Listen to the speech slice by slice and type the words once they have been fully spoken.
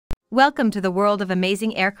Welcome to the world of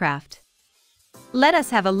amazing aircraft. Let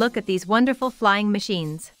us have a look at these wonderful flying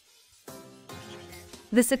machines.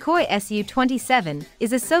 The Sukhoi Su-27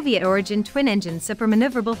 is a Soviet-origin twin-engine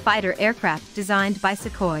supermaneuverable fighter aircraft designed by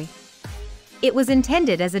Sukhoi. It was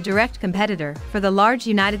intended as a direct competitor for the large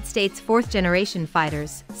United States fourth-generation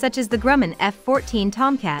fighters, such as the Grumman F-14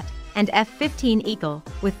 Tomcat and F-15 Eagle,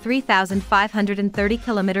 with 3,530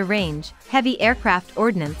 km range, heavy aircraft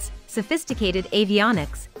ordnance, sophisticated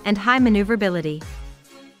avionics, and high maneuverability.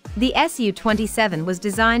 The Su-27 was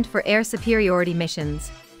designed for air superiority missions,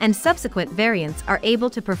 and subsequent variants are able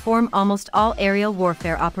to perform almost all aerial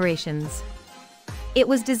warfare operations. It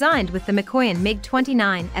was designed with the Mikoyan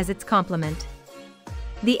MiG-29 as its complement.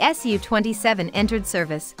 The Su-27 entered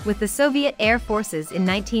service with the Soviet Air Forces in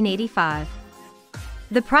 1985.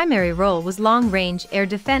 The primary role was long-range air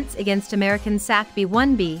defense against American SAC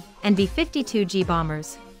B-1B and B-52G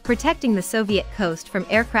bombers, protecting the Soviet coast from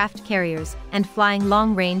aircraft carriers and flying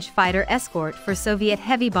long-range fighter escort for Soviet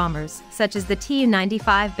heavy bombers such as the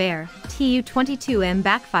Tu-95 Bear, Tu-22M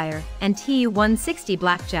Backfire, and Tu-160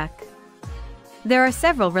 Blackjack. There are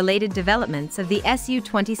several related developments of the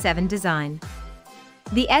Su-27 design.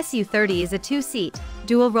 The Su-30 is a two-seat,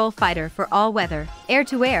 dual-role fighter for all-weather,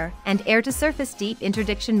 air-to-air, and air-to-surface deep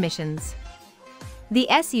interdiction missions. The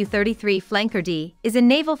Su-33 Flanker D is a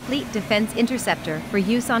naval fleet defense interceptor for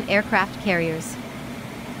use on aircraft carriers.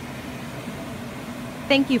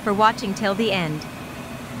 Thank you for watching till the end.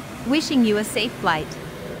 Wishing you a safe flight.